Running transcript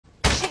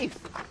Chief,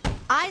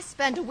 I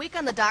spent a week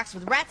on the docks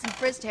with rats and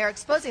frizzed hair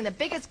exposing the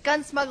biggest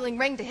gun smuggling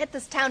ring to hit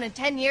this town in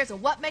 10 years,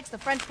 and what makes the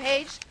front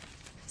page?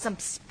 Some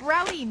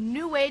sprouty,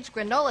 new-age,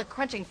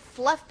 granola-crunching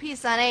fluff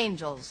piece on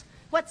angels.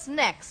 What's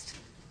next?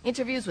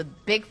 Interviews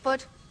with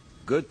Bigfoot?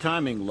 Good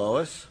timing,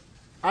 Lois.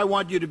 I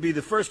want you to be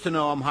the first to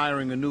know I'm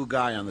hiring a new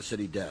guy on the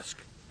city desk.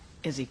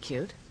 Is he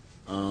cute?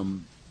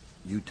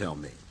 You tell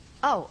me.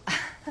 Oh,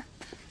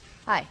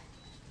 hi.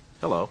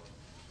 Hello.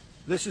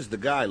 This is the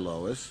guy,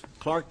 Lois.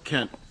 Clark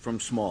Kent from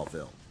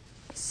Smallville.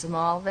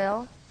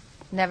 Smallville?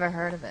 Never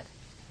heard of it.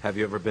 Have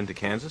you ever been to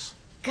Kansas?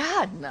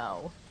 God,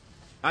 no.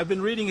 I've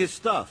been reading his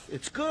stuff.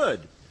 It's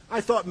good.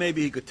 I thought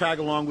maybe he could tag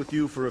along with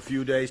you for a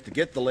few days to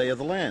get the lay of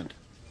the land.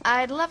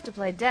 I'd love to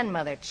play Den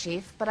Mother,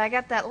 Chief, but I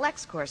got that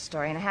LexCorp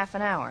story in a half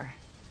an hour.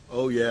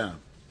 Oh, yeah.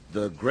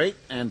 The great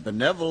and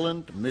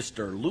benevolent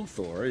Mr.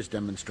 Luthor is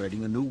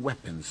demonstrating a new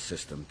weapons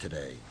system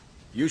today.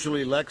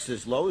 Usually Lex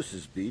is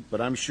Lois's beat,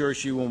 but I'm sure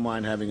she won't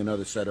mind having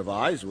another set of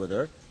eyes with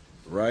her.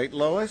 Right,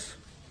 Lois?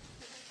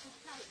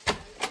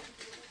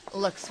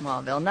 Look,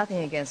 Smallville,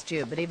 nothing against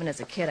you, but even as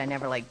a kid, I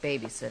never liked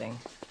babysitting.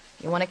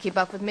 You want to keep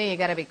up with me, you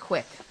gotta be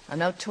quick. I'm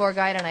no tour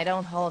guide and I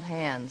don't hold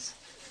hands.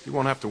 You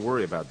won't have to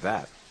worry about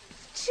that.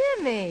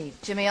 Jimmy!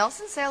 Jimmy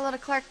Olsen, say hello to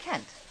Clark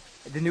Kent.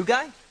 The new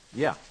guy?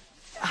 Yeah.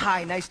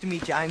 Hi, nice to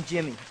meet you. I'm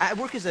Jimmy. I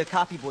work as a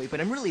copy boy,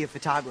 but I'm really a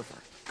photographer.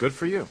 Good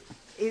for you.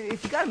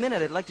 If you got a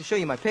minute, I'd like to show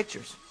you my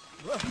pictures.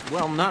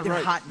 Well, not They're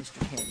right. hot, Mr.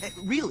 Kent.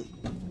 Really.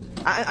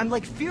 I'm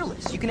like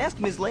fearless. You can ask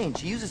Ms. Lane.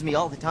 She uses me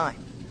all the time.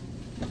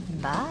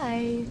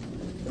 Bye.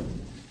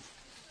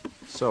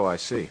 So I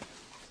see.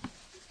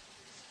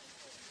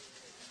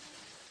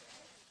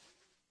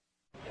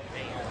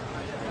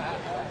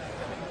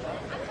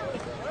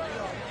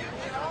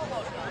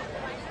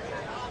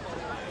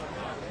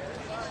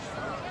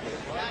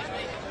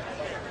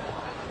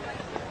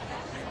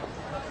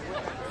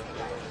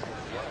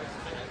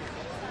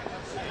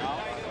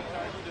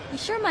 You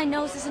sure my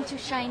nose isn't too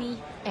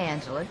shiny?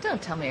 Angela,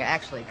 don't tell me you're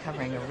actually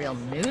covering a real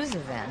news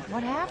event.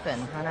 What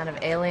happened? Run out of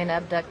alien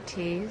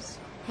abductees?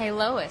 Hey,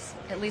 Lois,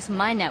 at least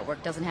my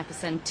network doesn't have to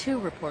send 2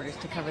 reporters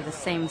to cover the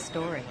same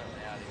story.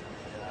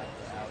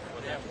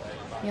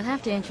 You'll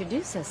have to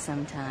introduce us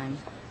sometime.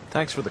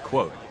 Thanks for the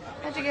quote.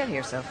 How'd you get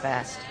here so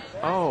fast?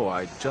 Oh,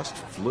 I just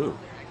flew.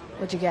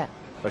 What'd you get?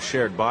 A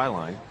shared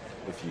byline,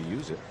 if you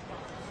use it.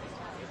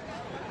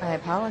 I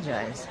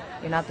apologize.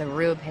 You're not the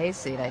Rube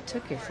Hayseed I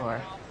took you for.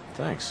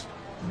 Thanks.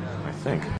 I think.